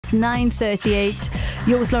It's 9:38.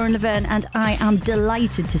 You're with Lauren Laverne, and I am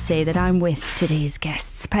delighted to say that I'm with today's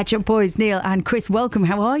guests, Pet Shop Boys, Neil and Chris. Welcome.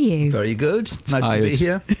 How are you? Very good. Nice to be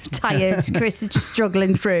here. Tired. Chris is just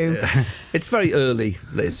struggling through. It's very early,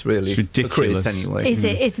 Liz, really. It's ridiculous. For Chris, anyway. Is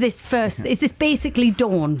it? Is this basically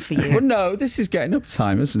dawn for you? Well, no, this is getting up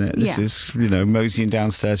time, isn't it? This is, moseying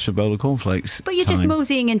downstairs for a bowl of cornflakes. But you're just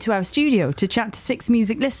moseying into our studio to chat to 6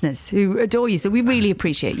 music listeners who adore you. So we really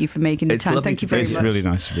appreciate you for making the time. Thank you very much. It's really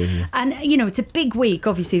nice to be here. And, it's a big week,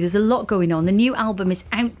 obviously. There's a lot going on. The new album is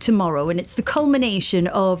out tomorrow, and it's the culmination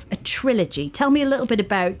of a trilogy. Tell me a little bit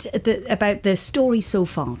about the story so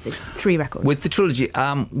far, this 3 records. With the trilogy,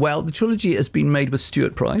 the trilogy has been made with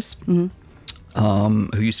Stuart Price, who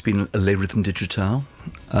used to be in Le Rhythm Digital,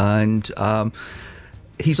 and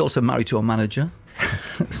he's also married to our manager.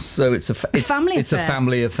 So it's a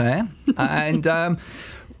family affair. And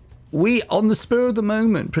we, on the spur of the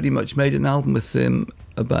moment, pretty much made an album with him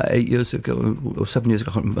about 8 years ago, or 7 years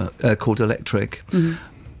ago, I can't remember, called Electric,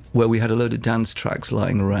 where we had a load of dance tracks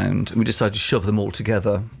lying around, and we decided to shove them all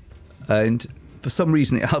together. And for some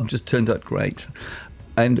reason, the album just turned out great.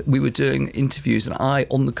 And we were doing interviews, and I,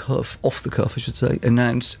 off the cuff, I should say,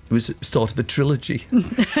 announced it was the start of a trilogy.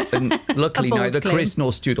 And luckily neither Chris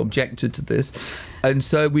nor Stuart objected to this. And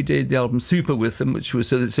so we did the album Super with them, which was,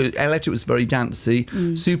 so Electric was very dancey,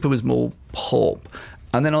 Super was more pop.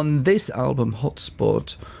 And then on this album,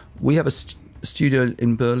 Hotspot, we have a studio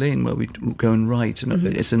in Berlin where we go and write, and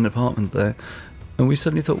it's an apartment there. And we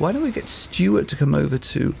suddenly thought, why don't we get Stuart to come over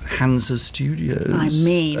to Hansa Studios?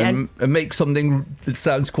 And make something that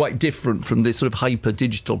sounds quite different from this sort of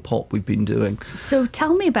hyper-digital pop we've been doing. So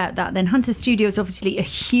tell me about that then. Hansa Studios, obviously a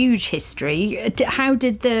huge history. How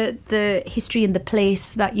did the history and the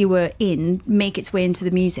place that you were in make its way into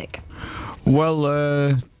the music?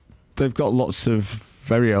 Well, they've got lots of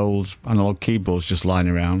very old analog keyboards just lying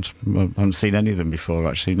around. I haven't seen any of them before,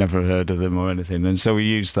 actually. Never heard of them or anything. And so we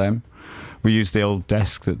used them. We use the old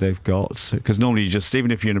desk that they've got, because normally even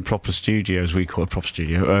if you're in a proper studio, as we call a proper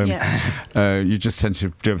studio, you just tend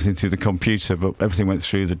to do everything through the computer, but everything went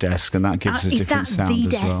through the desk, and that gives a different sound as well. Is that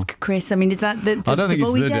the desk, Chris? I mean, is that the I don't think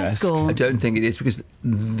it's the desk? I don't think it is, because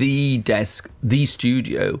the desk, the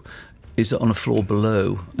studio, is on a floor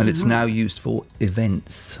below, and it's now used for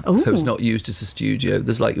events. Ooh. So it's not used as a studio.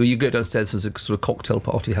 There's you go downstairs, there's a sort of cocktail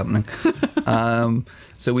party happening.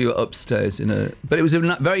 So we were upstairs but it was a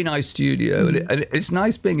very nice studio, and it's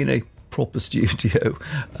nice being in a proper studio.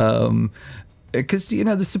 Because,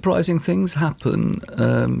 the surprising things happen.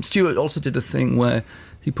 Stuart also did a thing where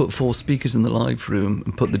he put 4 speakers in the live room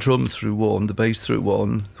and put the drums through one, the bass through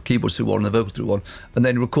one, keyboards through one, and the vocal through one, and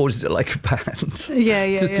then recorded it like a band. To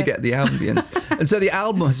get the ambience. And so the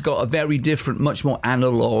album has got a very different, much more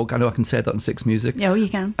analog, I know I can say that on 6 Music. Oh, you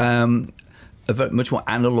can. A much more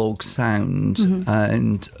analog sound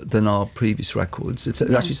than our previous records. It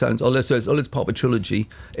actually sounds, although it's part of a trilogy,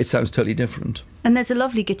 it sounds totally different. And there's a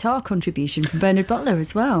lovely guitar contribution from Bernard Butler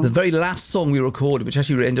as well. The very last song we recorded, which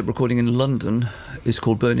actually we ended up recording in London, is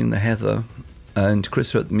called Burning the Heather, and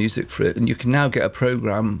Chris wrote the music for it. And you can now get a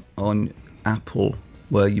program on Apple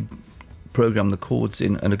where you program the chords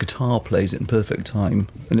in, and a guitar plays it in perfect time,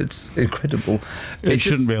 and it's incredible. It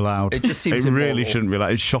shouldn't be allowed. It just seems it really shouldn't be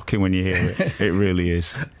allowed. It's shocking when you hear it. It really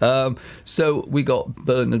is. So we got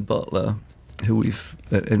Bernard Butler, who we've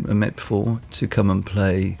met before, to come and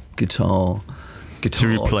play guitars. To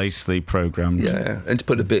replace the program. Yeah, and to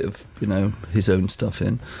put a bit of his own stuff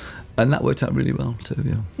in. And that worked out really well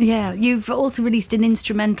too, Yeah, you've also released an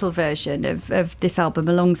instrumental version of this album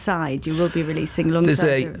alongside. You will be releasing alongside the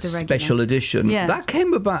regular. There's a special edition. Yeah. That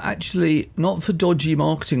came about actually not for dodgy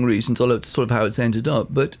marketing reasons, although it's sort of how it's ended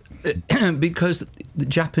up, but because the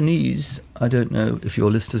Japanese, I don't know if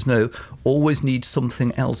your listeners know, always need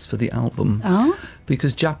something else for the album. Oh?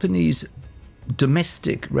 Because Japanese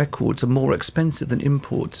domestic records are more expensive than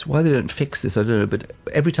imports. Why they don't fix this, I don't know, but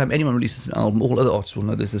every time anyone releases an album, all other artists will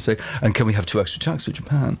know this, they say, and can we have 2 extra tracks for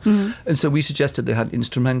Japan? And so we suggested they had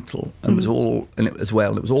instrumental, and it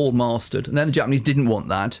was all mastered, and then the Japanese didn't want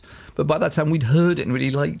that, but by that time we'd heard it and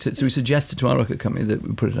really liked it, so we suggested to our record company that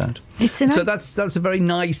we put it out. So that's a very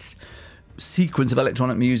nice sequence of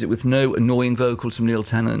electronic music with no annoying vocals from Neil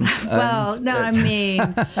Tennant. Well, no, I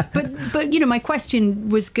mean, but my question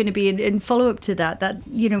was going to be in follow up to that are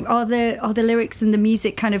the lyrics and the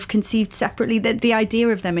music kind of conceived separately? That the idea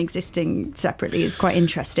of them existing separately is quite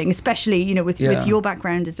interesting, especially with your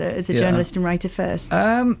background as a journalist and writer first.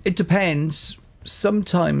 It depends.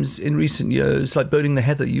 Sometimes in recent years, like Burning the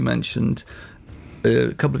Heather you mentioned,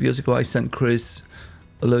 a couple of years ago I sent Chris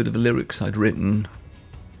a load of lyrics I'd written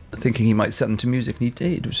thinking he might set them to music, and he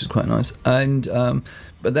did, which is quite nice. And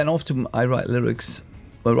but then often I write lyrics,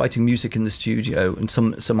 or writing music in the studio, and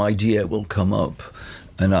some idea will come up,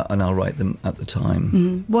 and I'll write them at the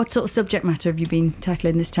time. What sort of subject matter have you been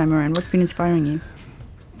tackling this time around? What's been inspiring you?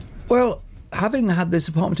 Well, having had this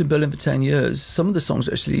apartment in Berlin for 10 years, some of the songs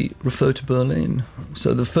actually refer to Berlin.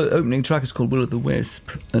 So the opening track is called Will o' the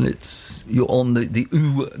Wisp, and you're on the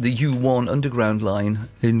U1 underground line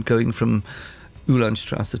in going from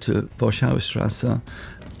Ulandstrasse to Warschauer Strasse.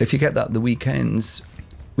 If you get that the weekends,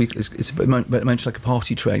 it's very much like a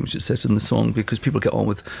party train, which it says in the song, because people get on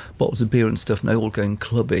with bottles of beer and stuff, and they're all going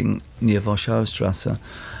clubbing near Warschauer Strasse.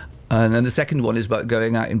 And then the second one is about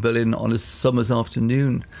going out in Berlin on a summer's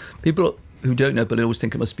afternoon. People who don't know Berlin always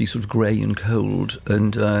think it must be sort of grey and cold,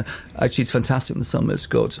 and actually it's fantastic in the summer. It's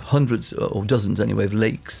got hundreds, or dozens anyway, of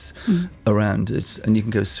lakes around it, and you can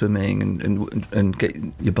go swimming and get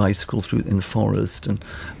your bicycle through in the forest, and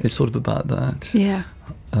it's sort of about that. Yeah.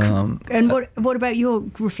 And what about your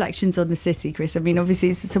reflections on the city, Chris? I mean, obviously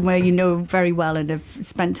it's somewhere you know very well and have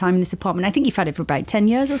spent time in this apartment. I think you've had it for about 10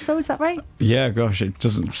 years or so, is that right? Yeah, gosh, it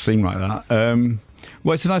doesn't seem like that.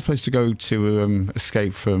 Well, it's a nice place to go to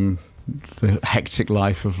escape from the hectic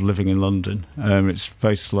life of living in London. It's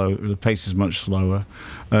very slow, the pace is much slower,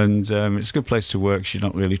 and it's a good place to work, so you're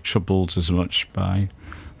not really troubled as much by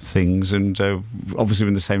things, and obviously we're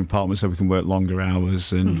in the same apartment, so we can work longer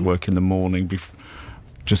hours and work in the morning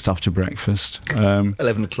just after breakfast.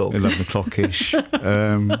 11 o'clock. 11 o'clock-ish,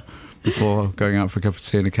 before going out for a cup of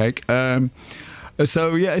tea and a cake.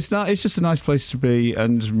 So yeah, it's just a nice place to be,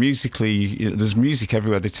 and musically, there's music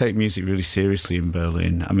everywhere. They take music really seriously in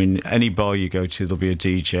Berlin. I mean, any bar you go to, there'll be a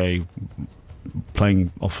DJ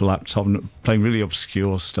playing off a laptop, playing really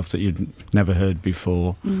obscure stuff that you'd never heard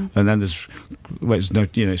before. And then it's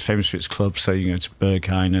famous for its clubs, so you go to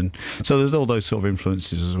Berghain, and so there's all those sort of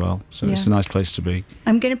influences as well. So it's a nice place to be.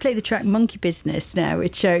 I'm going to play the track Monkey Business now,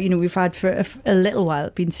 which we've had for a little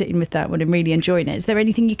while. Been sitting with that one and really enjoying it. Is there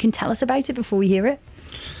anything you can tell us about it before we hear it?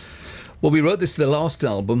 Well, we wrote this for the last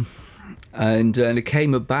album, and it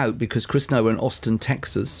came about because Chris and I were in Austin,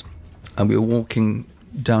 Texas, and we were walking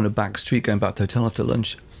down a back street going back to the hotel after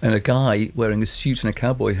lunch, and a guy wearing a suit and a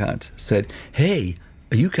cowboy hat said, "Hey,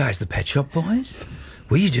 are you guys the Pet Shop Boys?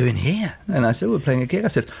 What are you doing here?" And I said, "We're playing a gig." I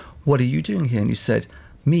said, "What are you doing here?" And he said,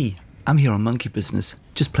 "Me, I'm here on Monkey Business,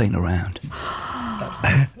 just playing around."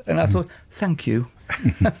 And I thought, thank you.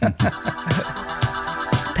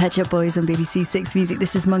 Pet Shop Boys on BBC Six Music.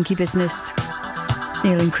 This is Monkey Business.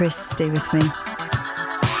 Neil and Chris, stay with me.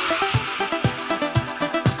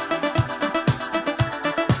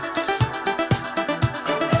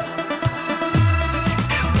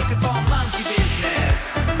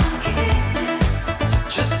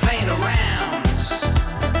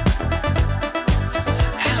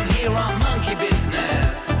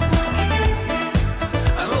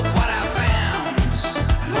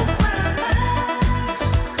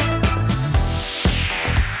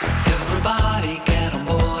 Everybody get on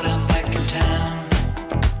board, I'm back in town.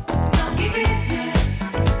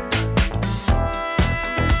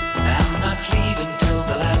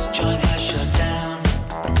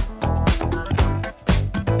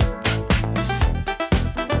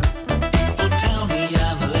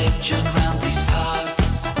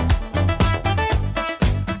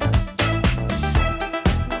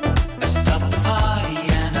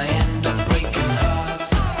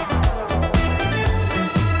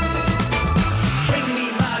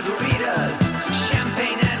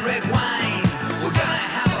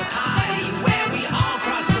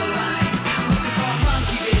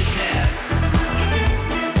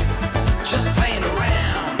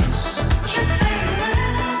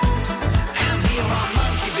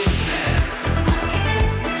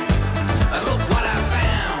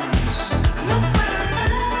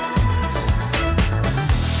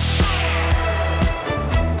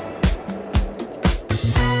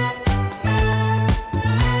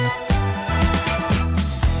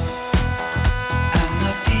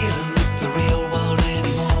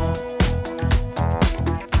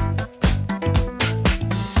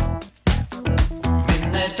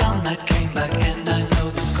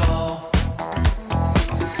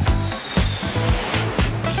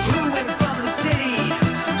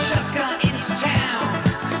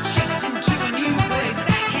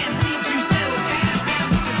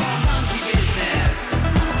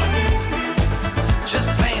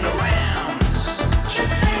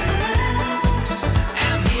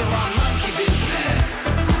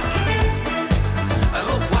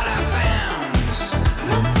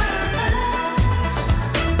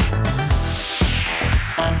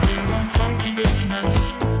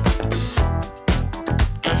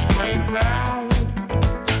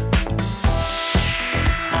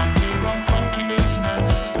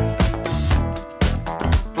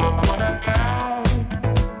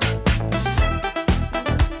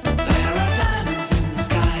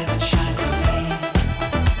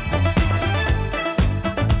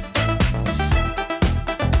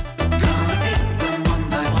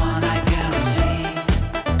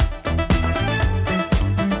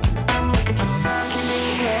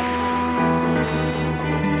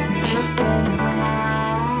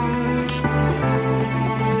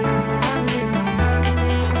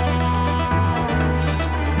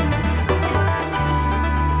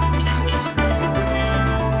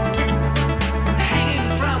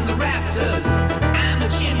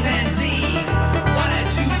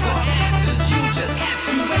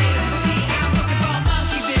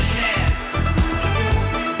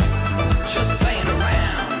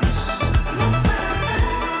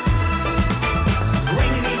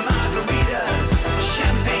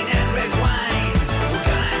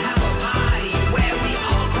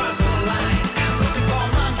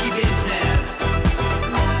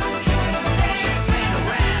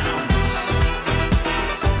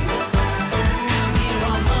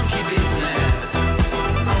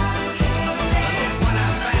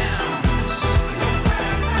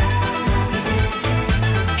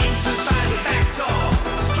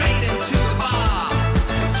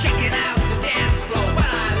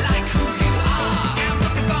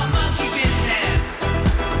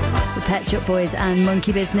 Pet Shop Boys and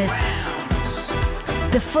Monkey Business.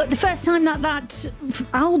 The first time that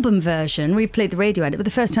album version, we've played the radio edit, but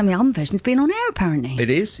the first time the album version's been on air, apparently. It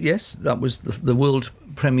is, yes. That was the world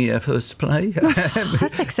premiere first play.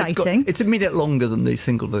 That's exciting. It's a minute longer than the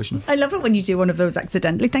single version. I love it when you do one of those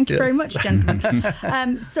accidentally. Thank you very much,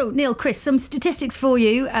 gentlemen. So, Neil, Chris, some statistics for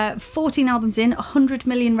you. 14 albums in, 100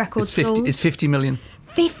 million records sold. It's 50 million.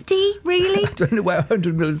 50, really? I don't know where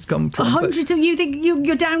 100 million's come from. 100? So you think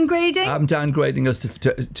you're downgrading? I'm downgrading us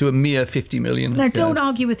to a mere 50 million. Now, don't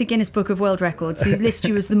argue with the Guinness Book of World Records, who list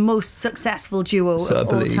you as the most successful duo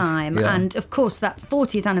of all time. Yeah. And, of course, that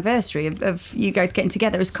 40th anniversary of you guys getting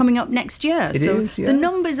together is coming up next year. It is, yes. The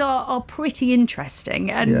numbers are pretty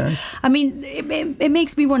interesting. And, I mean, it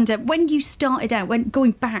makes me wonder, when you started out,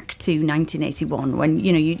 going back to 1981, when,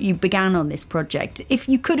 you began on this project, if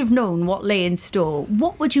you could have known what lay in store,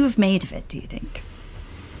 what would you have made of it, do you think?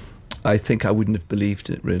 I think I wouldn't have believed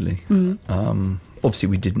it, really. Mm-hmm. Obviously,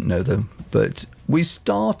 we didn't know, though. But we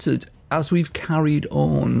started, as we've carried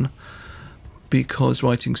on, because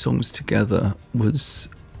writing songs together was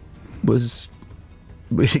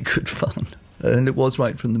really good fun. And it was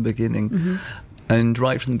right from the beginning. Mm-hmm. And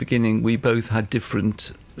right from the beginning, we both had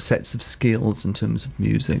different sets of skills in terms of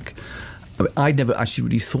music. I'd never actually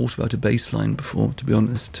really thought about a bass line before, to be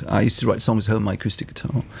honest. I used to write songs at home on my acoustic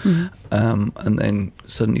guitar. Mm-hmm. And then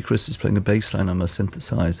suddenly Chris was playing a bass line on my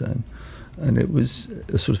synthesizer. And it was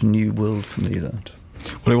a sort of new world for me, that.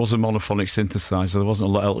 Well, it was a monophonic synthesizer. There wasn't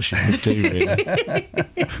a lot else you could do, really.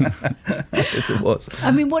 Yes, it was. I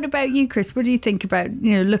mean, what about you, Chris? What do you think about,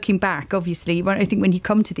 looking back? Obviously, I think when you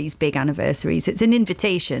come to these big anniversaries, it's an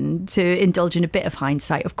invitation to indulge in a bit of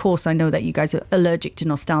hindsight. Of course, I know that you guys are allergic to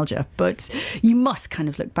nostalgia, but you must kind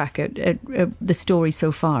of look back at the story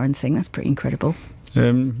so far and think that's pretty incredible.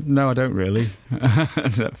 No, I don't really.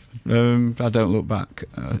 I don't look back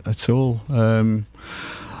at all.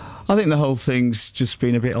 I think the whole thing's just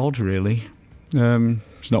been a bit odd, really.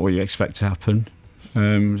 It's not what you expect to happen.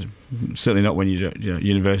 Certainly not when you're at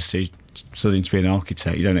university studying to be an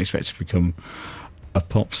architect. You don't expect to become a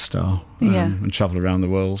pop star and travel around the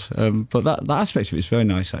world. But that aspect of it is very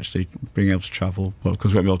nice, actually, being able to travel. Well,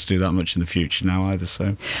 because we won't be able to do that much in the future now either.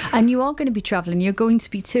 So. And you are going to be travelling. You're going to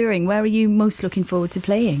be touring. Where are you most looking forward to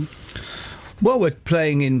playing? Well, we're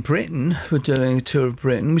playing in Britain. We're doing a tour of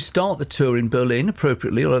Britain. We start the tour in Berlin,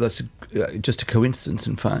 appropriately, although that's just a coincidence,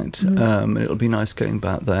 in fact. It'll be nice going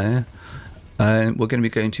back there. We're going to be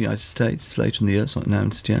going to the United States later in the year. It's not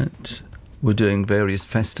announced yet. We're doing various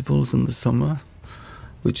festivals in the summer,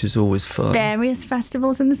 which is always fun. Various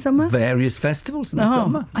festivals in the summer? Various festivals in the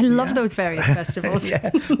summer. I love those various festivals.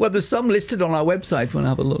 Yeah. Well, there's some listed on our website if you want to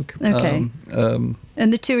have a look. Okay.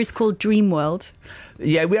 And the tour is called Dream World.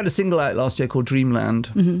 Yeah, we had a single out last year called Dreamland,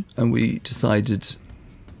 and we decided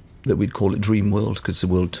that we'd call it Dream World because it's a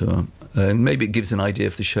world tour. And maybe it gives an idea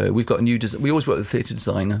of the show. We've got a new we always work with a theatre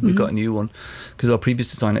designer. We've got a new one because our previous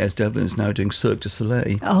designer, Es Devlin, is now doing Cirque du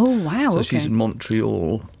Soleil. Oh, wow. So she's in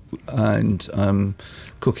Montreal and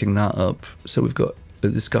cooking that up. So we've got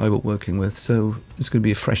this guy we're working with. So it's going to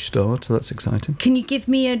be a fresh start. So that's exciting. Can you give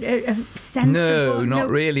me a sense of what? Not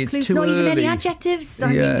really. It's too early. Not even any adjectives?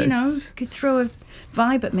 I mean, could throw a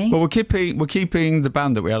vibe at me. Well, we're keeping the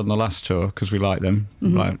band that we had on the last tour because we like them. We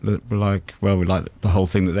like the whole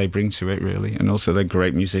thing that they bring to it, really, and also they're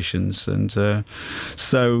great musicians. And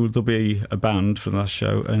so there'll be a band for the last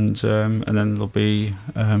show, and then there'll be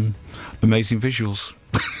amazing visuals.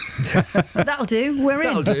 That'll do. We're in.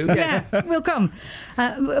 That'll do. Yeah, we'll come.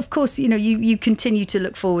 Of course, you continue to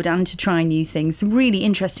look forward and to try new things. Some really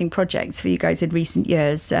interesting projects for you guys in recent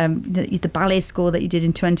years. The ballet score that you did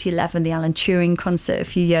in 2011, the Alan Turing concert a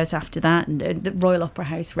few years after that, and the Royal Opera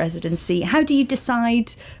House residency. How do you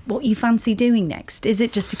decide what you fancy doing next? Is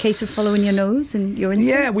it just a case of following your nose and your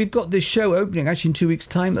instincts? Yeah, we've got this show opening actually in 2 weeks'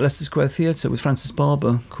 time at Leicester Square Theatre with Francis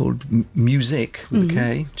Barber called Music with a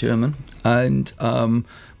K, German. And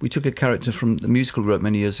we took a character from the musical we wrote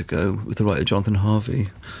many years ago with the writer Jonathan Harvey.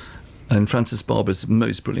 And Frances Barber's the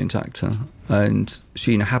most brilliant actor. And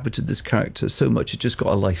she inhabited this character so much, it just got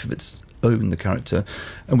a life of its own, the character.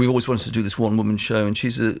 And we've always wanted to do this one-woman show. And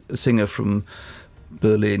she's a singer from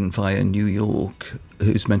Berlin via New York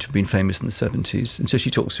who's meant to have been famous in the 70s. And so she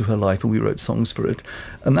talks through her life and we wrote songs for it.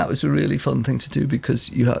 And that was a really fun thing to do because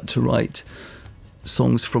you had to write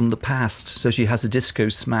songs from the past. So she has a disco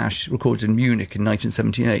smash recorded in Munich in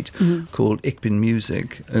 1978 called Ich bin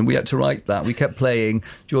Music, and we had to write that. We kept playing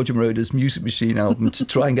Giorgio Moroder's Music Machine album to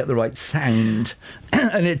try and get the right sound,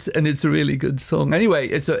 and it's a really good song. Anyway,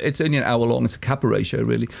 it's only an hour long. It's a cabaret show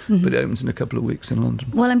really, but it opens in a couple of weeks in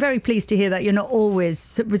London. Well, I'm very pleased to hear that you're not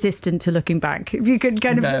always resistant to looking back. If you could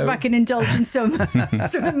kind of look back and indulge in some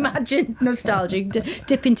imagined nostalgia,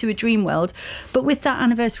 dip into a dream world. But with that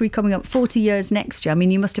anniversary coming up, 40 years next year, I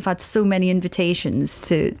mean, you must have had so many invitations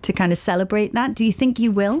to kind of celebrate that. Do you think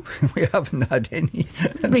you will? We haven't had any.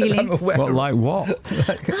 Really? What, like what?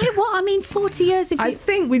 Like what? I mean, 40 years. I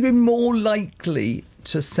think we'd be more likely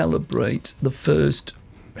to celebrate the first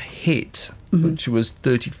hit, which was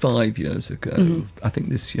 35 years ago, I think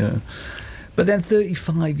this year. But then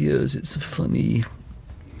 35 years, it's a funny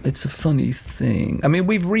thing. I mean,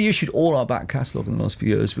 we've reissued all our back catalogue in the last few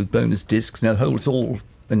years with bonus discs. Now, it's all,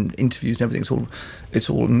 and interviews and everything, it's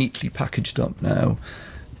all neatly packaged up now.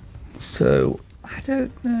 So, I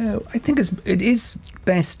don't know. I think it is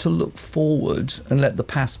best to look forward and let the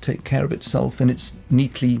past take care of itself in its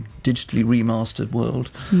neatly, digitally remastered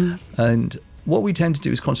world. And what we tend to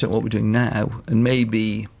do is concentrate on what we're doing now and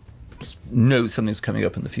maybe know something's coming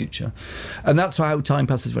up in the future. And that's how time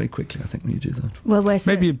passes very quickly, I think, when you do that. Well,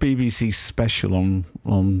 maybe a BBC special on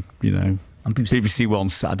you know, on BBC One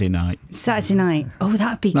Saturday night. Saturday night. Oh,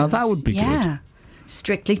 that'd be good. Now, that would be good.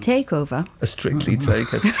 Strictly Takeover. A Strictly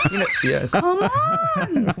Takeover. You know, yes. Come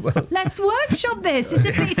on! Well, let's workshop this.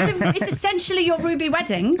 It's essentially your Ruby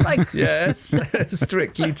wedding. Like. Yes,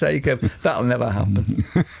 Strictly Takeover. That'll never happen.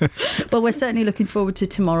 Well, we're certainly looking forward to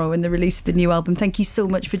tomorrow and the release of the new album. Thank you so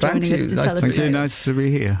much for joining us to tell us about it. Thank you. Nice to be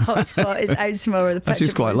here. Hotspot is out tomorrow. Actually,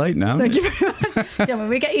 it's quite late now. Thank you very much. Gentlemen,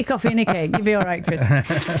 we get you coffee and a cake. You'll be all right, Chris.